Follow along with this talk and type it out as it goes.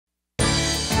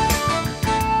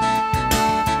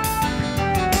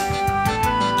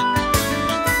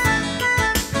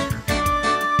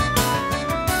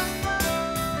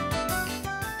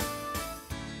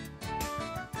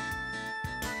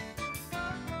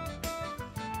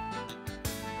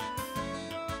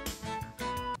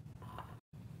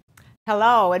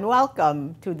Hello and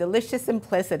welcome to Delicious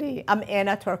Simplicity. I'm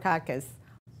Anna Torkakis.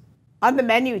 On the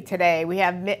menu today, we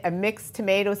have a mixed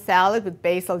tomato salad with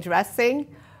basil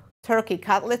dressing, turkey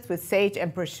cutlets with sage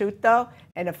and prosciutto,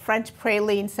 and a French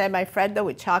praline semifreddo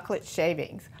with chocolate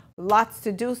shavings. Lots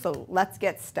to do, so let's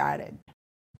get started.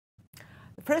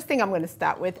 The first thing I'm going to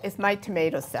start with is my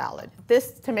tomato salad.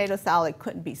 This tomato salad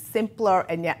couldn't be simpler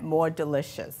and yet more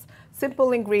delicious.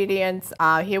 Simple ingredients.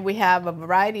 Here we have a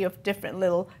variety of different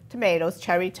little tomatoes,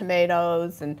 cherry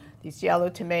tomatoes and these yellow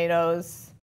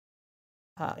tomatoes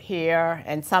here,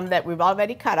 and some that we've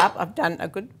already cut up. I've done a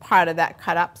good part of that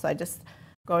cut up, so I just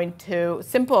going to,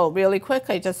 simple, really quick,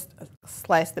 I just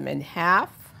slice them in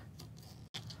half.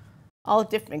 All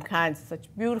different kinds, such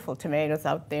beautiful tomatoes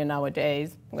out there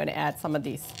nowadays. I'm going to add some of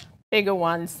these bigger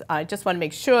ones. I just want to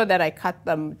make sure that I cut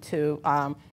them to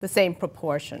the same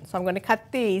proportion. So I'm going to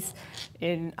cut these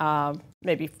in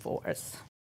maybe fours.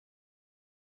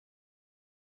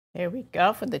 Here we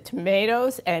go for the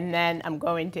tomatoes, and then I'm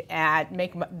going to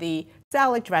make the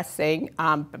salad dressing.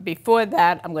 But before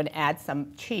that, I'm going to add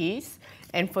some cheese.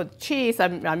 And for the cheese,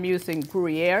 I'm using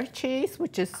Gruyere cheese,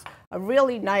 which is a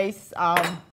really nice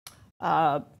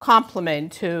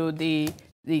complement to the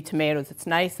tomatoes. It's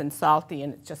nice and salty,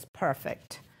 and it's just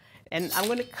perfect. And I'm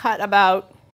going to cut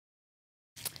about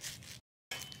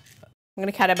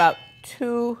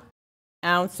 2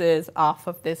 ounces off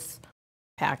of this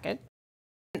packet.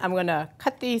 I'm going to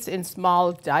cut these in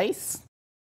small dice.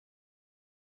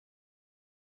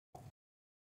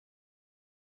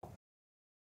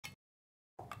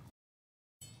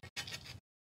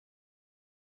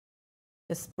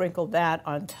 Just sprinkle that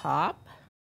on top.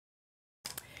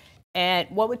 And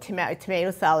what would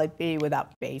tomato salad be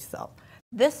without basil?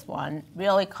 This one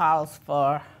really calls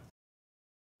for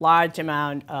large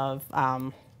amount of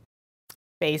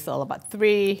basil, about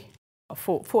 3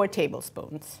 or 4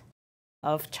 tablespoons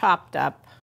of chopped up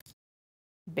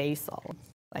basil.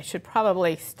 I should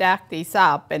probably stack these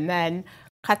up and then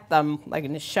cut them like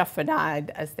in a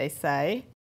chiffonade, as they say.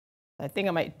 I think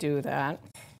I might do that.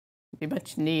 It'd be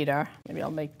much neater. Maybe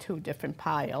I'll make 2 different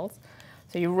piles.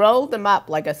 So you roll them up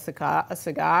like a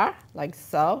cigar, like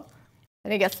so,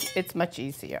 and it's much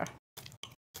easier.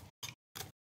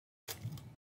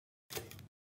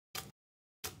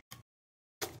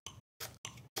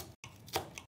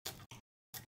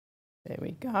 There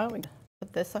we go. We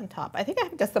put this on top. I think I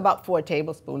have just about 4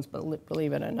 tablespoons,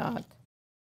 believe it or not.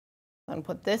 I'm going to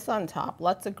put this on top,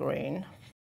 lots of green.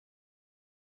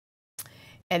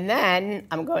 And then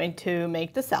I'm going to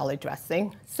make the salad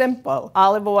dressing. Simple.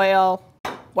 Olive oil,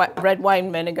 red wine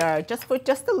vinegar, just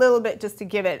a little bit, just to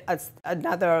give it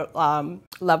another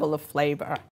level of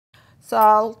flavor.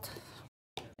 Salt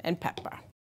and pepper.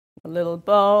 A little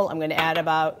bowl. I'm going to add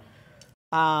about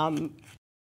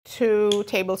 2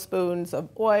 tablespoons of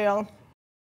oil.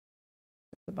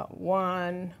 It's about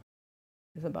 1.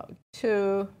 It's about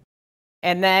 2.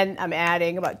 And then I'm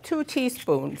adding about 2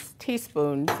 teaspoons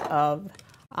of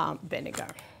vinegar,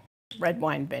 red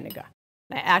wine vinegar.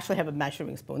 And I actually have a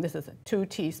measuring spoon. This is a 2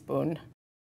 teaspoon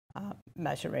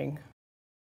measuring.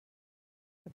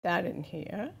 Put that in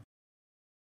here.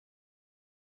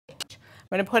 I'm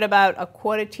going to put about a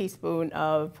 1/4 teaspoon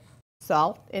of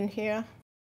salt in here.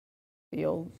 The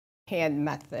old hand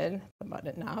method, about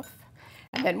enough.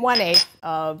 And then 1/8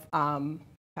 of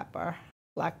pepper,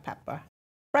 black pepper.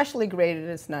 Freshly grated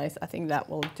is nice. I think that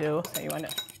will do. So you want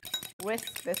to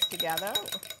whisk this together.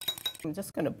 I'm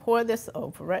just going to pour this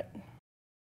over it.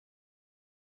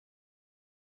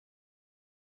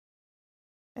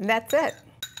 And that's it.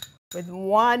 With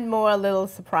one more little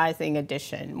surprising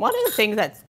addition. One of the things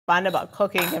that's fun about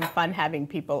cooking and fun having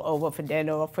people over for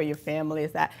dinner or for your family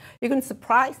is that you can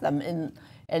surprise them,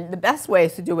 and the best way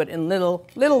is to do it in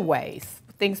little ways,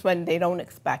 things when they don't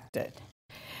expect it.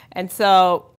 And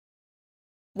so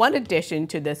one addition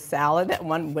to this salad that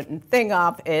one wouldn't think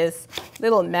of is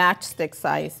little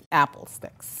matchstick-sized apple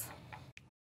sticks.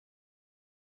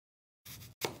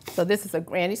 So this is a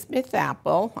Granny Smith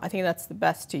apple. I think that's the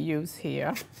best to use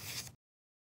here.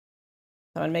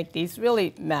 So I'm going to make these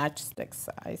really matchstick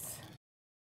size.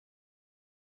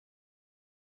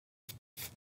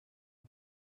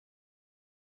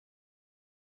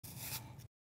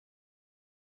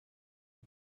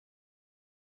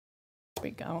 There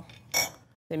we go.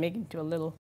 They make it into a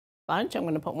little bunch. I'm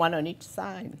going to put 1 on each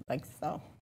side, like so.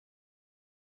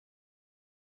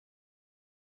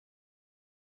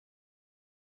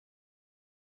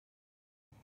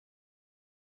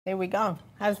 There we go.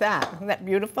 How's that? Isn't that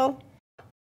beautiful?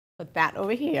 Put that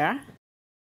over here.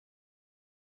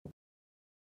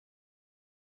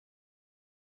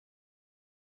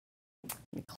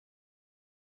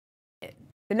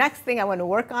 The next thing I want to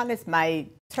work on is my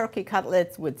turkey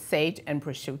cutlets with sage and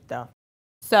prosciutto.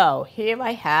 So here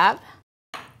I have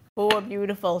 4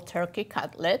 beautiful turkey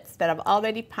cutlets that I've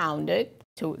already pounded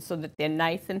so that they're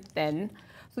nice and thin.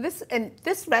 So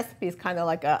this recipe is kind of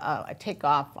like a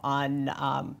takeoff on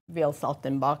veal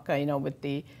saltimbocca, you know, with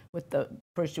the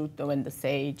prosciutto and the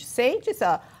sage. Sage is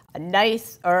a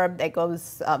nice herb that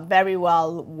goes very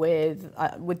well with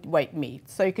white meat,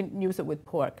 so you can use it with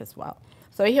pork as well.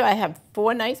 So here I have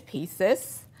 4 nice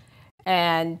pieces,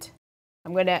 and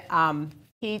I'm going to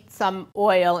heat some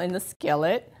oil in the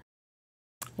skillet.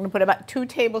 I'm going to put about 2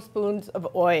 tablespoons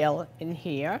of oil in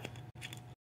here.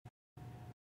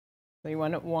 So you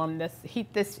want to warm this,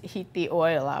 heat the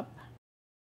oil up.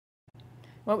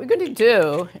 What we're going to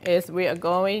do is we're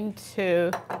going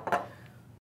to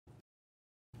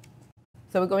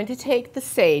take the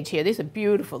sage here. These are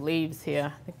beautiful leaves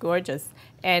here. They're gorgeous.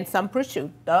 And some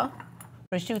prosciutto.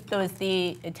 Prosciutto is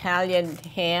the Italian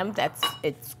ham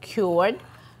it's cured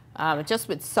just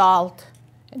with salt,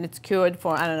 and it's cured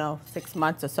for, I don't know, 6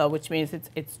 months or so, which means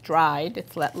it's dried.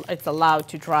 It's allowed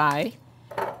to dry.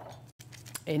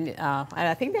 And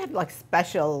I think they have like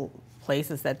special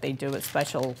places that they do it,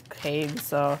 special caves.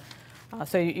 So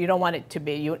you don't want it to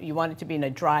be, you want it to be in a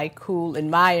dry, cool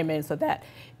environment so that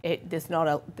there's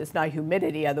not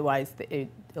humidity, otherwise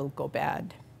it'll go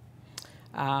bad.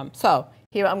 So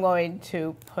here I'm going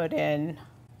to put in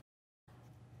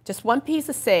just 1 piece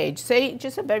of sage. Sage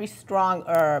is a very strong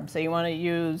herb, so you want to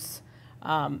use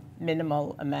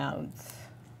minimal amounts.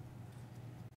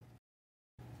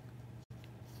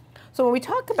 So when we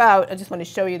talk about, I just want to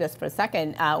show you this for a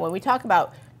second, when we talk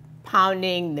about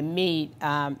pounding the meat,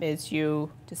 is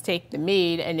you just take the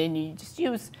meat and then you just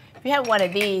use, if you have one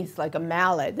of these, like a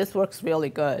mallet, this works really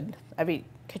good. Every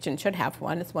kitchen should have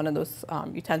one. It's one of those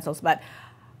utensils. But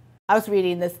I was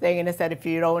reading this thing and it said if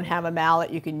you don't have a mallet,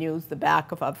 you can use the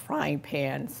back of a frying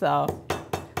pan. So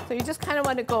you just kind of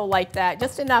want to go like that,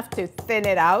 just enough to thin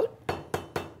it out.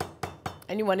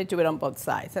 And you want to do it on both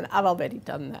sides. And I've already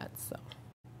done that.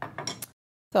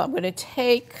 So I'm going to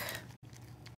take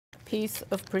a piece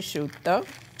of prosciutto,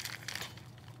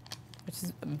 which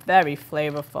is very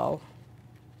flavorful.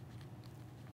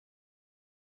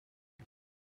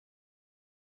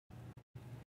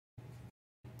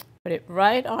 Put it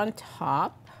right on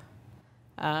top.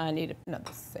 I need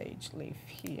another sage leaf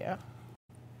here.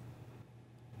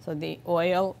 So the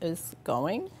oil is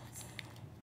going.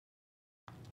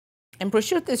 And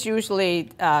prosciutto is usually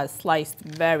sliced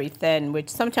very thin, which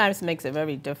sometimes makes it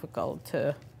very difficult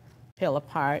to peel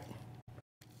apart.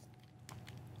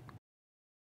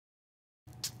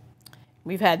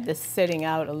 We've had this sitting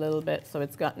out a little bit, so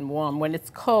it's gotten warm. When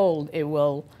it's cold, it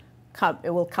will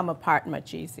come apart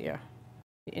much easier,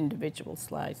 the individual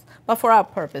slice. But for our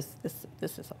purpose,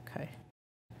 this is okay.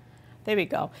 There we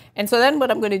go. And so then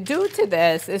what I'm going to do to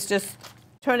this is just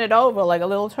turn it over like a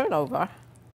little turnover.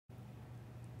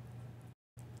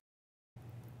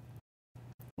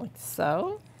 Like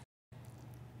so.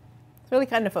 It's really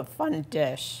kind of a fun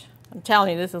dish. I'm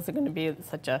telling you, this is going to be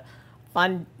such a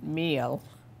fun meal.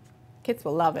 Kids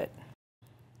will love it.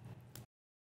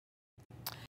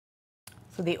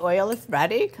 So the oil is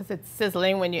ready because it's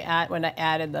sizzling when I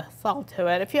added the salt to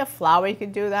it. If you have flour, you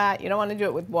can do that. You don't want to do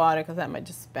it with water because that might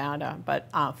just spatter, but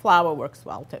flour works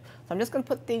well too. So I'm just going to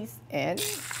put these in.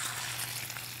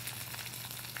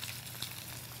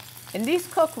 And these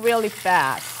cook really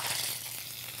fast.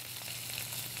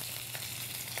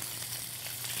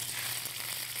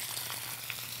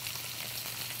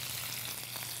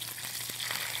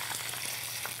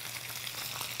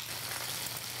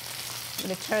 I'm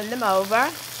going to turn them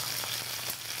over.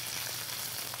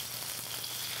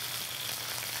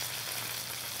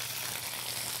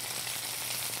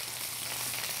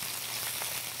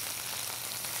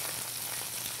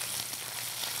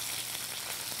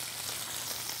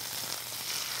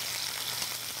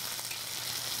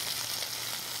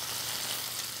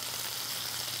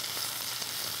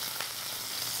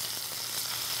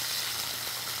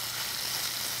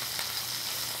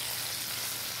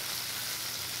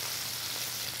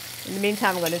 In the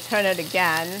meantime, I'm going to turn it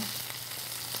again.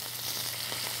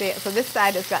 See, so this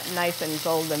side has got nice and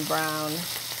golden brown.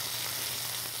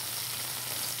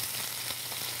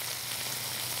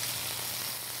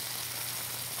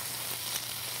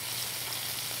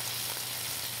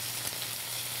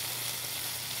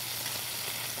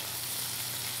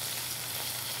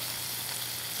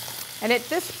 And at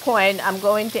this point, I'm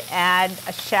going to add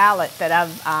a shallot that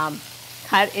I've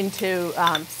cut into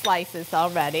slices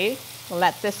already. We'll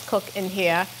let this cook in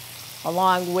here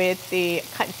along with the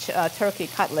turkey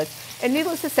cutlets. And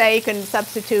needless to say, you can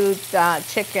substitute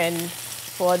chicken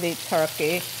for the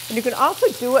turkey. And you can also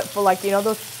do it for, like, you know,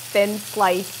 those thin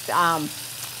sliced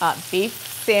beef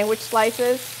sandwich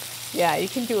slices. Yeah, you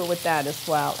can do it with that as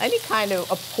well. Any kind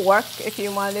of a pork if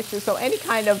you wanted to. So any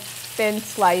kind of thin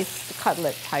sliced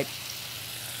cutlet type.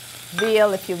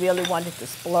 Veal if you really wanted to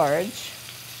splurge.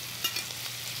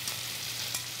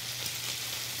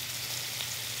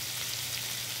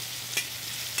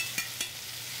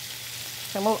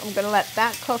 So I'm going to let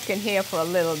that cook in here for a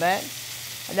little bit.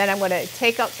 And then I'm going to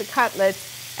take out the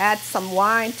cutlets, add some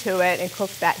wine to it, and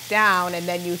cook that down, and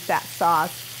then use that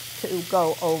sauce to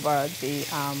go over the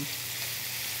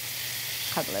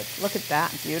cutlets. Look at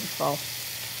that, beautiful.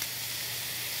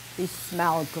 These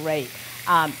smell great.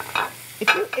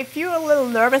 If you're a little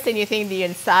nervous and you think the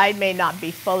inside may not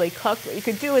be fully cooked, what you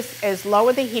could do is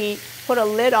lower the heat, put a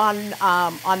lid on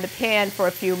the pan for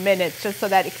a few minutes, just so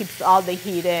that it keeps all the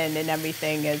heat in and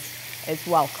everything is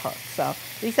well cooked. So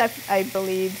these, I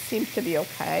believe, seem to be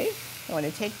okay. I want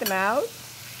to take them out.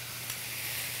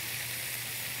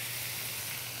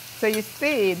 So you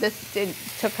see, this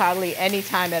took hardly any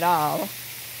time at all.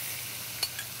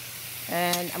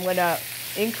 And I'm going to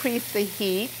increase the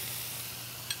heat.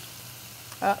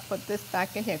 Put this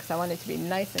back in here because I want it to be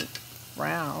nice and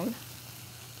brown.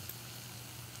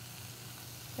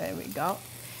 There we go.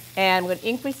 And I'm going to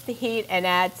increase the heat and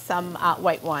add some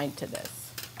white wine to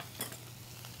this.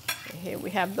 Okay, here we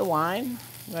have the wine.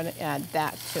 I'm going to add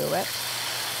that to it.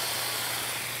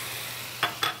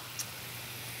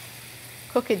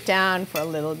 Cook it down for a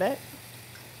little bit.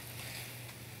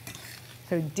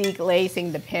 So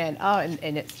deglazing the pan. Oh,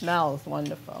 and it smells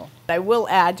wonderful. I will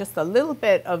add just a little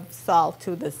bit of salt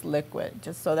to this liquid,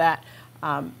 just so that,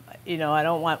 you know, I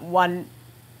don't want one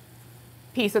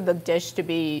piece of the dish to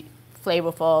be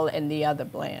flavorful and the other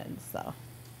bland. So,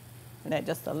 and add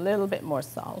just a little bit more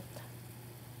salt.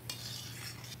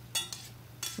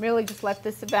 Really just let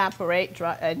this evaporate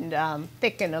dry, and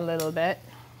thicken a little bit.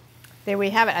 There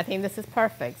we have it. I think this is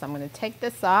perfect. So I'm going to take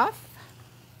this off.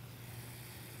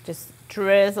 Just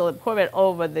drizzle it, pour it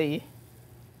over the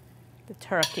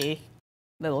turkey,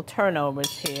 little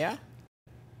turnovers here.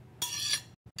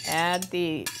 Add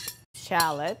the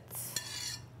shallots.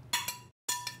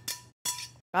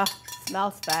 Oh,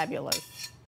 smells fabulous.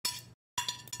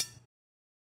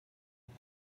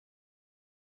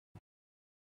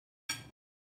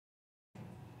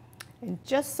 And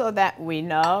just so that we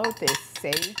know, there's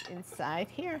sage inside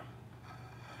here.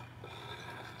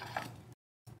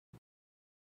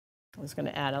 I'm just going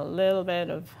to add a little bit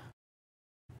of,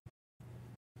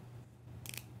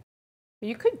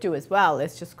 you could do as well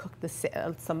is just cook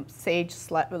some sage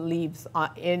leaves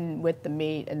in with the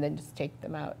meat and then just take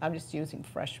them out. I'm just using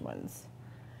fresh ones.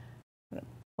 I'm going to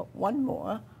put one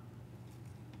more.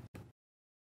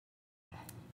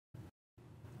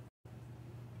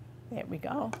 There we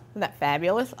go. Isn't that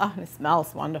fabulous? Oh, and it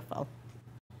smells wonderful.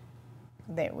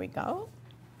 There we go.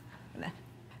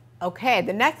 Okay,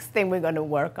 the next thing we're going to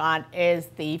work on is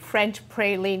the French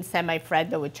praline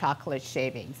semi-freddo with chocolate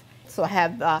shavings. So I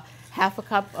have half a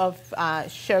cup of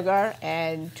sugar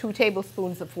and 2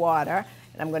 tablespoons of water,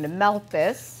 and I'm going to melt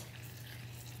this.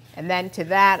 And then to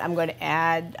that, I'm going to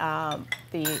add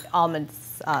the almond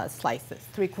slices,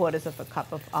 3/4 of a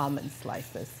cup of almond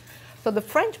slices. So the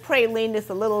French praline is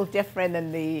a little different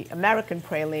than the American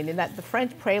praline in that the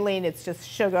French praline, it's just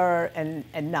sugar and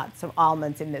nuts, or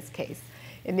almonds in this case.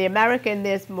 In the American,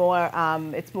 there's more,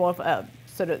 it's more of a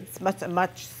sort of, it's a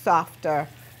much softer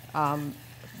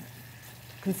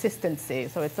consistency,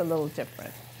 so it's a little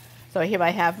different. So here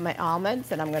I have my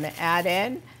almonds, and I'm going to add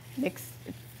in, mix,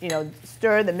 you know,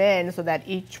 stir them in so that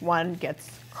each one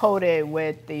gets coated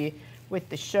with the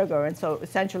sugar, and so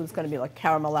essentially it's going to be like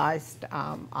caramelized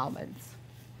almonds.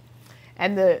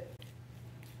 And the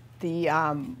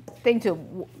thing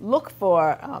to look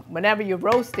for whenever you're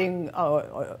roasting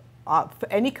or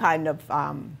any kind of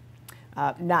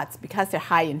nuts, because they're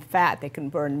high in fat, they can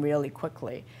burn really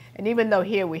quickly. And even though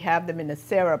here we have them in a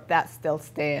syrup, that still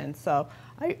stands. So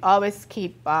I always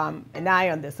keep an eye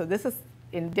on this. So this is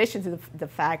in addition to the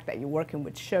fact that you're working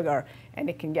with sugar, and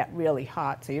it can get really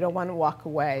hot. So you don't want to walk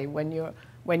away when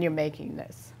you're making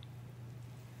this.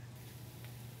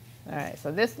 All right,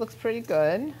 so this looks pretty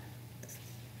good.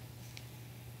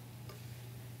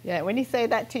 Yeah, when you say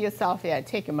that to yourself, yeah,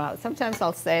 take them out. Sometimes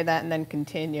I'll say that and then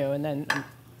continue, and then I'm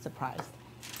surprised.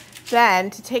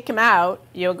 Then, to take them out,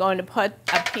 you're going to put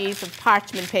a piece of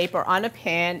parchment paper on a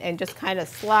pan and just kind of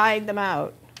slide them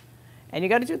out. And you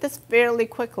got to do this fairly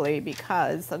quickly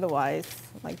because otherwise,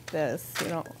 like this, you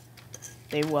know,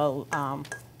 they will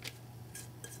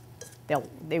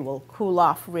cool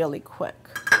off really quick.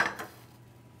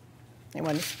 You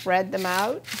want to spread them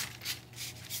out.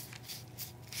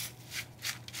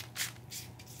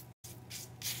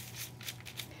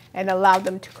 and allow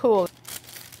them to cool.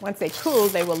 Once they cool,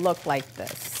 they will look like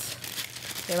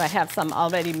this. Here I have some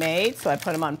already made, so I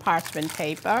put them on parchment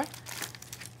paper.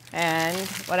 And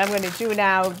what I'm going to do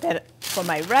now for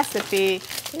my recipe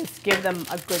is give them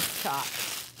a good chop.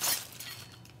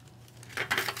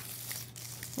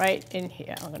 Right in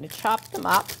here. I'm going to chop them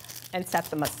up and set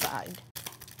them aside.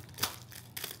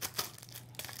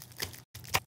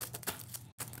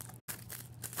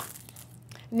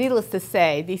 Needless to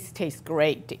say, these taste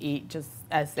great to eat just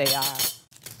as they are.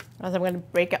 I'm going to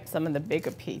break up some of the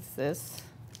bigger pieces.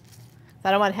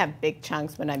 I don't want to have big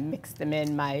chunks when I mix them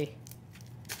in my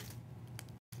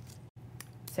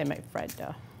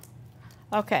semi-freddo.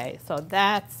 Okay, so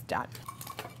that's done.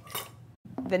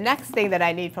 The next thing that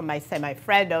I need for my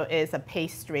semi-freddo is a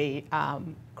pastry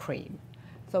cream.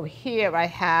 So here I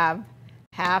have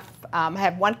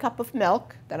 1 cup of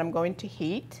milk that I'm going to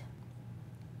heat.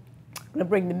 I'm going to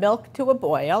bring the milk to a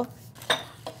boil.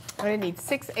 I'm going to need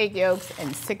 6 egg yolks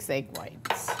and 6 egg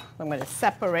whites. I'm going to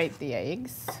separate the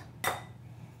eggs.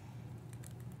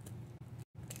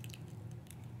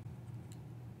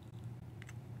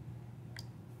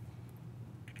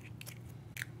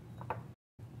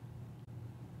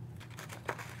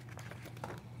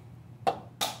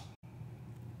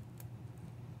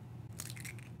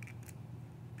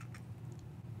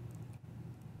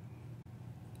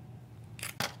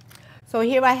 So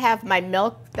here I have my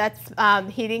milk that's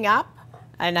heating up,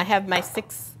 and I have my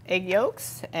 6 egg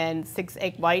yolks and 6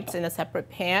 egg whites in a separate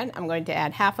pan. I'm going to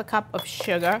add ½ a cup of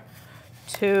sugar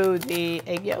to the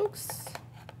egg yolks.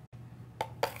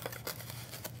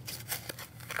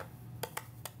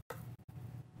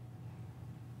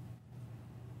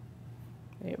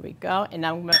 There we go, and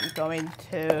I'm going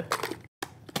to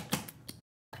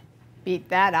beat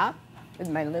that up with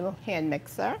my little hand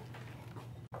mixer.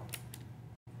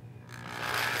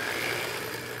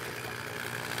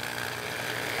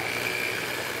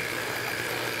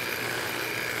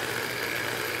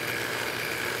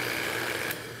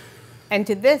 And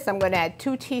to this, I'm going to add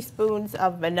 2 teaspoons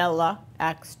of vanilla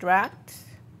extract.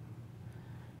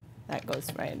 That goes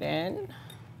right in.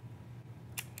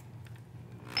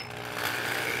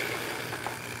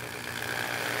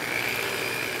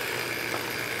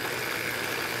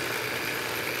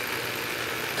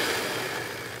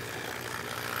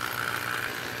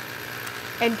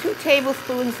 And 2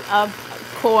 tablespoons of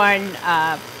corn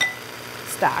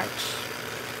starch.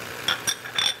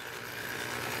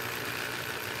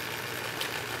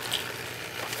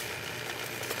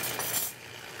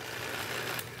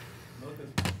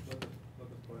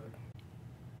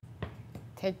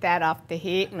 Take that off the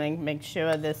heat and make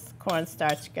sure this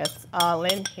cornstarch gets all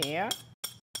in here.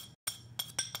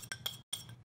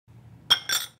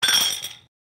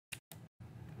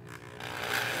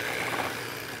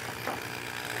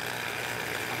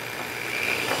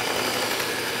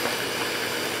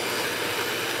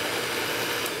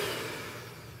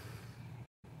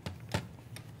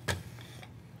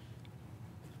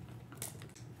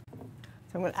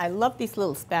 So I love these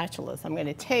little spatulas. I'm going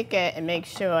to take it and make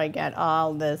sure I get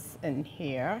all this in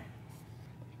here.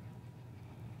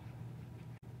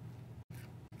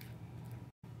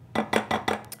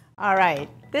 All right,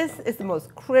 this is the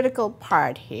most critical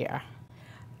part here.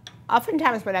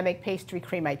 Oftentimes when I make pastry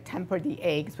cream, I temper the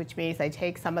eggs, which means I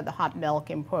take some of the hot milk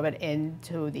and pour it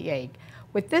into the egg.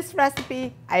 With this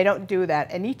recipe, I don't do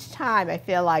that. And each time I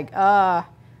feel like,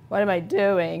 what am I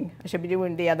doing? I should be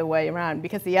doing the other way around,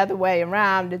 because the other way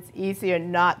around, it's easier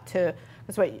not to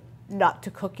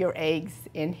cook your eggs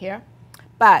in here.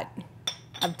 But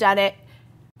I've done it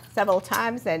several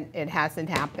times and it hasn't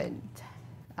happened.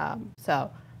 So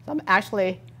I'm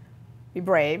actually be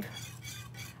brave.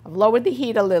 I've lowered the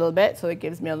heat a little bit so it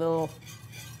gives me a little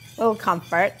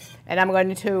comfort. And I'm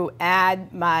going to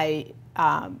add my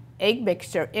egg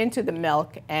mixture into the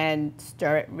milk and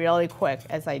stir it really quick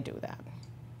as I do that.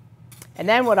 And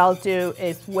then what I'll do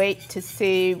is wait to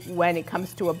see when it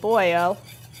comes to a boil,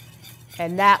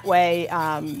 and that way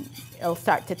it'll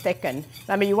start to thicken.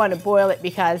 I mean, you want to boil it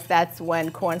because that's when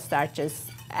cornstarch is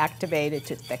activated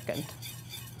to thicken.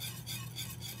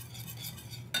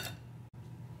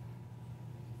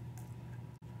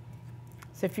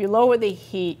 So if you lower the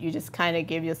heat, you just kind of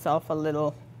give yourself a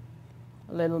little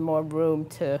more room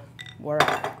to work.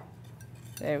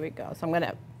 There we go. So I'm going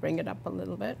to bring it up a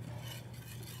little bit.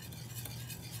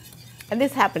 And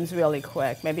this happens really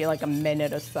quick, maybe like a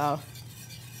minute or so.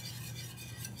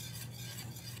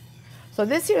 So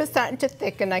this here is starting to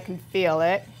thicken. I can feel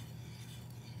it.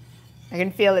 I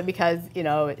can feel it because, you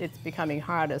know, it's becoming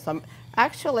harder. So I'm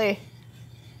actually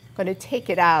going to take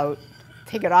it out,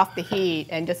 take it off the heat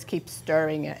and just keep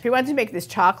stirring it. If you want to make this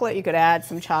chocolate, you could add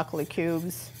some chocolate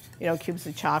cubes, you know, cubes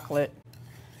of chocolate,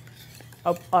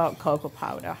 or cocoa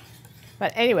powder.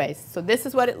 But anyways, so this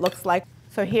is what it looks like.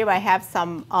 So here I have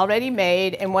some already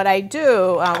made, and what I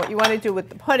do, what you want to do with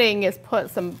the pudding is put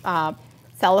some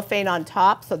cellophane on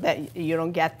top so that you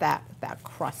don't get that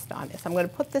crust on it. So I'm going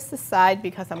to put this aside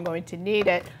because I'm going to need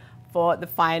it for the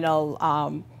final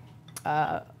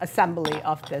assembly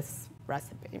of this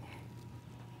recipe.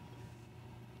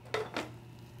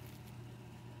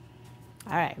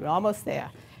 All right, we're almost there.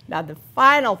 Now the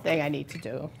final thing I need to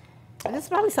do, and this is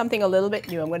probably something a little bit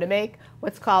new. I'm going to make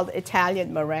what's called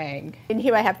Italian meringue. In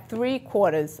here I have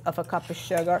 3/4 of a cup of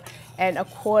sugar and a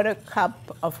 1/4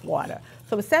 cup of water.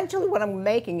 So essentially what I'm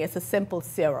making is a simple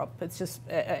syrup. It's just,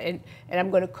 and I'm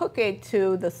going to cook it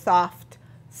to the soft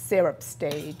syrup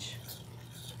stage.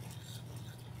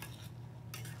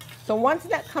 So once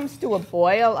that comes to a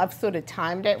boil, I've sort of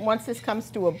timed it. Once this comes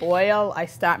to a boil, I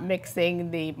start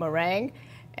mixing the meringue.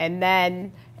 And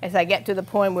then as I get to the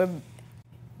point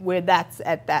where that's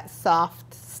at that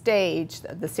soft stage,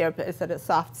 the syrup is at a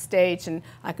soft stage, and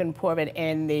I can pour it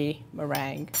in the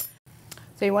meringue.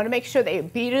 So you want to make sure that your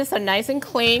beaters are nice and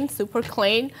clean, super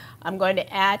clean. I'm going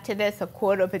to add to this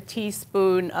 1/4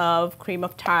 teaspoon of cream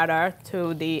of tartar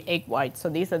to the egg whites. So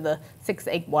these are the 6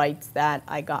 egg whites that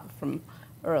I got from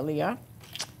earlier.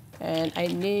 And I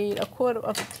need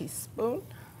 1/4 teaspoon.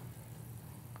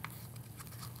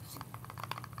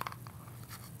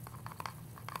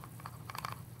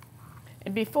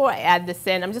 And before I add this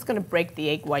in, I'm just going to break the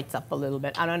egg whites up a little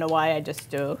bit. I don't know why, I just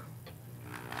do.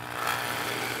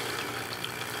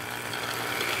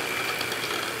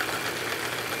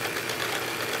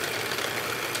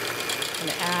 I'm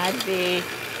going to add the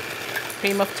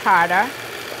cream of tartar.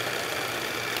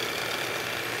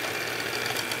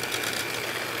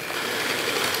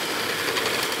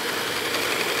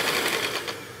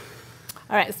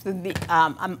 All right, so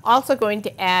I'm also going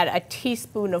to add a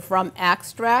teaspoon of rum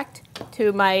extract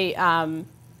to my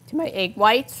egg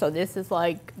whites. So this is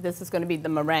going to be the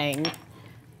meringue.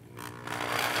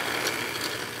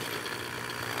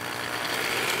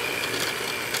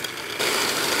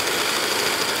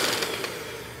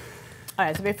 All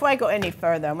right, so before I go any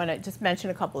further, I'm going to just mention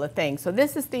a couple of things. So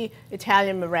this is the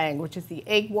Italian meringue, which is the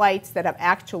egg whites that I've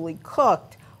actually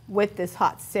cooked with this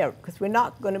hot syrup, because we're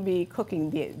not going to be cooking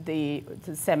the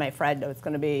semi-freddo. It's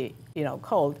going to be, you know,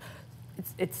 cold.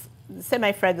 It's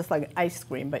semi-freddo is like ice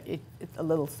cream, but it's a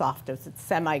little softer. So it's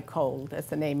semi-cold, as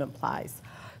the name implies.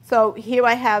 So here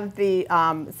I have the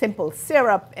simple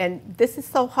syrup, and this is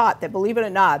so hot that, believe it or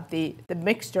not, the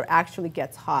mixture actually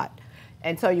gets hot.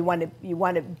 And so you want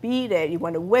to beat it, you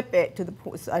want to whip it to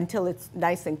until it's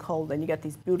nice and cold, and you get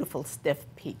these beautiful stiff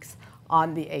peaks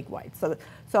on the egg whites.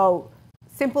 So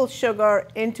simple sugar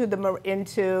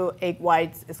into egg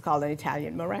whites is called an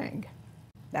Italian meringue.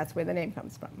 That's where the name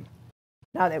comes from.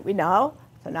 Now that we know,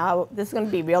 so now this is going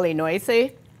to be really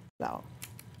noisy, so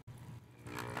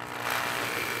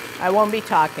I won't be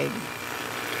talking.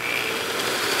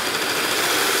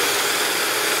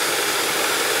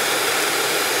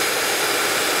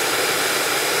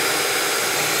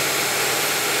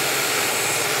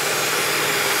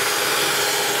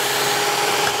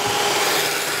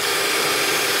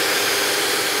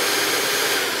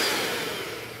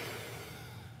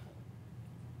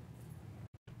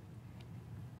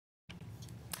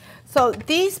 So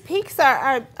these peaks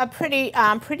are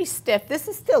pretty stiff. This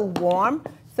is still warm,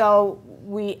 so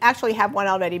we actually have one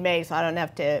already made, so I don't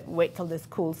have to wait till this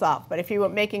cools off. But if you were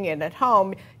making it at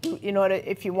home,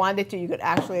 if you wanted to, you could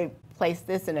actually place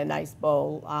this in a nice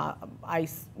bowl,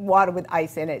 water with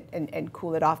ice in it, and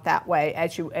cool it off that way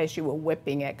as you were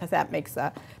whipping it, because that makes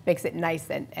it nice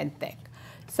and thick.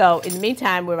 So in the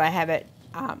meantime, where I have it.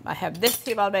 I have this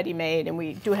here already made, and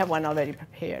we do have one already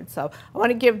prepared. So I want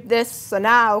to give this, so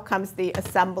now comes the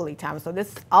assembly time. So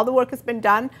all the work has been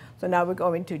done, so now we're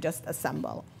going to just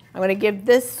assemble. I'm going to give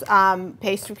this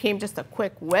pastry cream just a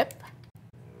quick whip.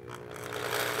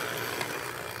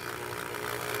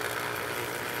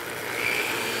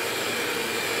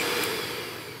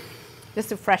 Just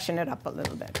to freshen it up a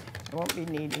little bit. I won't be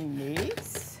needing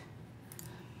these.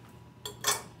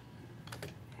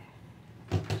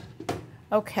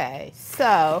 Okay,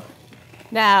 so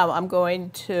now I'm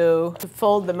going to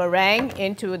fold the meringue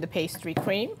into the pastry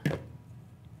cream.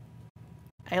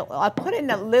 I'll put in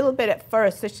a little bit at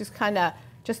first, so it's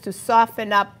just to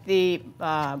soften up the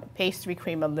pastry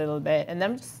cream a little bit, and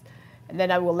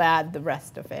then I will add the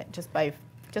rest of it just by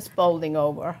folding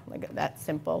over, like that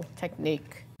simple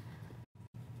technique.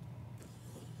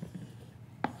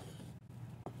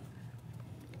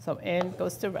 So in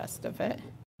goes the rest of it.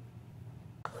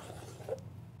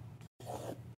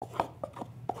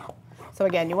 So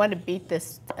again, you want to beat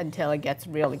this until it gets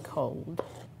really cold.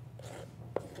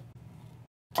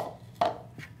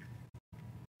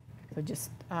 So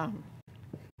just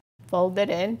fold it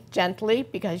in gently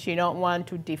because you don't want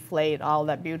to deflate all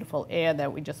that beautiful air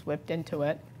that we just whipped into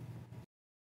it.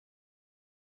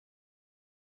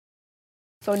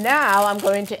 So now I'm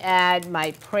going to add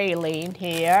my praline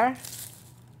here.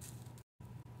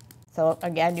 So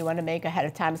again, you want to make ahead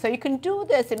of time. So you can do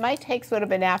this. It might take sort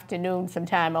of an afternoon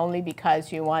sometime only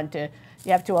because you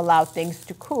have to allow things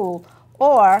to cool.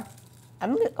 Or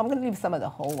I'm going to leave some of the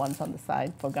whole ones on the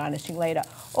side for garnishing later.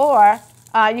 Or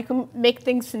you can make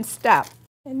things in steps.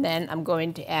 And then I'm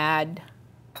going to add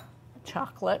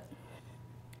chocolate.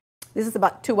 This is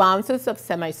about 2 ounces of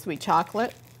semi-sweet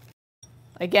chocolate.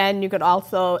 Again, you could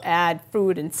also add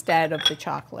fruit instead of the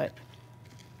chocolate.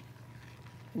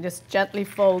 And just gently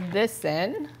fold this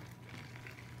in.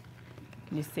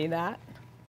 Can you see that?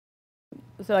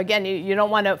 So again, you don't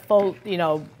want to fold,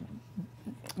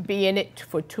 be in it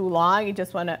for too long. You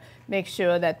just want to make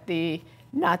sure that the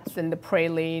nuts and the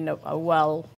praline are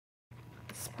well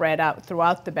spread out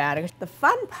throughout the batter. The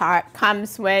fun part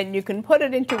comes when you can put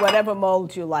it into whatever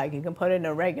mold you like. You can put it in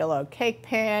a regular cake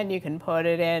pan. You can put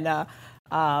it in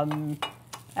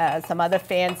some other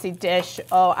fancy dish.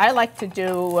 Oh, I like to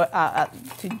do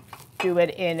it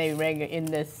in a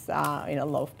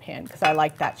loaf pan because I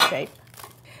like that shape.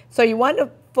 So you want to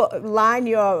line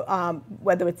your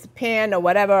whether it's a pan or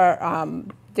whatever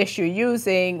dish you're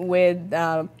using with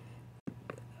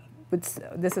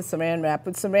this is saran wrap,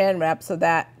 with saran wrap so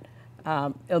that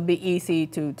it'll be easy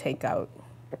to take out.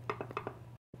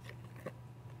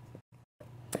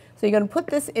 So you're going to put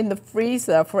this in the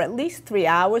freezer for at least 3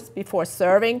 hours before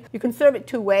serving. You can serve it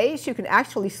 2 ways. You can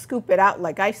actually scoop it out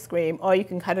like ice cream, or you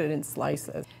can cut it in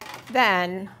slices.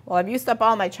 Then, well, I've used up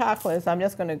all my chocolate, so I'm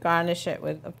just going to garnish it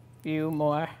with a few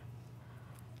more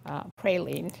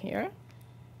praline here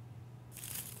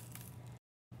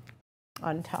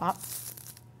on top.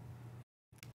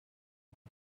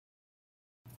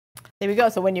 There we go.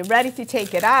 So when you're ready to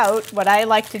take it out, what I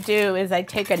like to do is I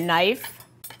take a knife.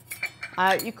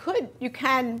 You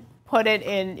can put it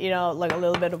in, like a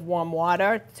little bit of warm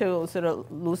water to sort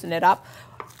of loosen it up.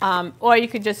 Or you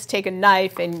could just take a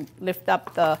knife and lift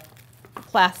up the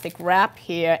plastic wrap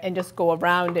here and just go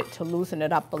around it to loosen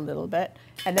it up a little bit.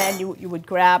 And then you would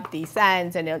grab these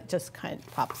ends and it just kind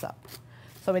of pops up.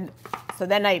 So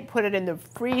then I put it in the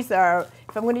freezer.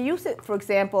 If I'm going to use it, for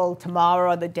example,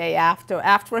 tomorrow or the day after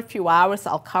a few hours,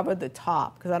 I'll cover the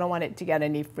top because I don't want it to get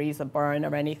any freezer burn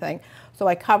or anything. So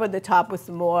I cover the top with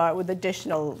with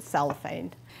additional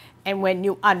cellophane. And when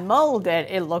you unmold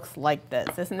it, it looks like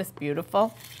this. Isn't this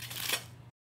beautiful?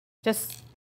 Just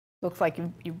looks like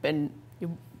you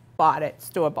bought it,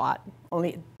 store-bought,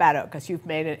 only better because you've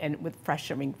made it with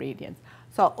fresher ingredients.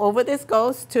 So over this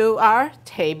goes to our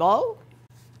table.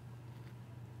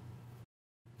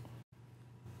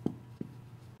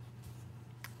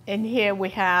 And here we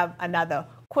have another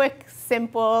quick,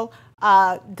 simple,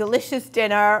 delicious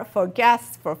dinner for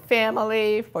guests, for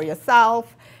family, for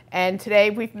yourself. And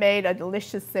today we've made a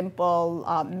delicious, simple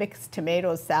mixed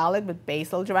tomato salad with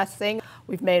basil dressing.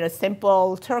 We've made a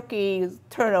simple turkey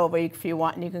turnover, if you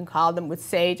want, and you can call them, with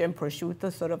sage and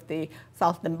prosciutto, sort of the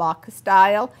saltimbocca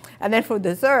style. And then for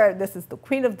dessert, this is the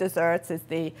queen of desserts, is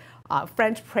the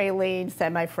French praline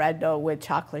semi-freddo with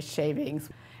chocolate shavings.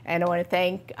 And I want to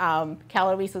thank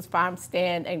Calorese's Farm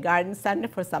Stand and Garden Center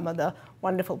for some of the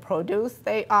wonderful produce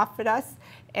they offered us.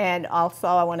 And also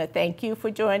I want to thank you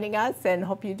for joining us and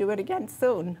hope you do it again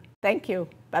soon. Thank you.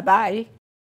 Bye-bye.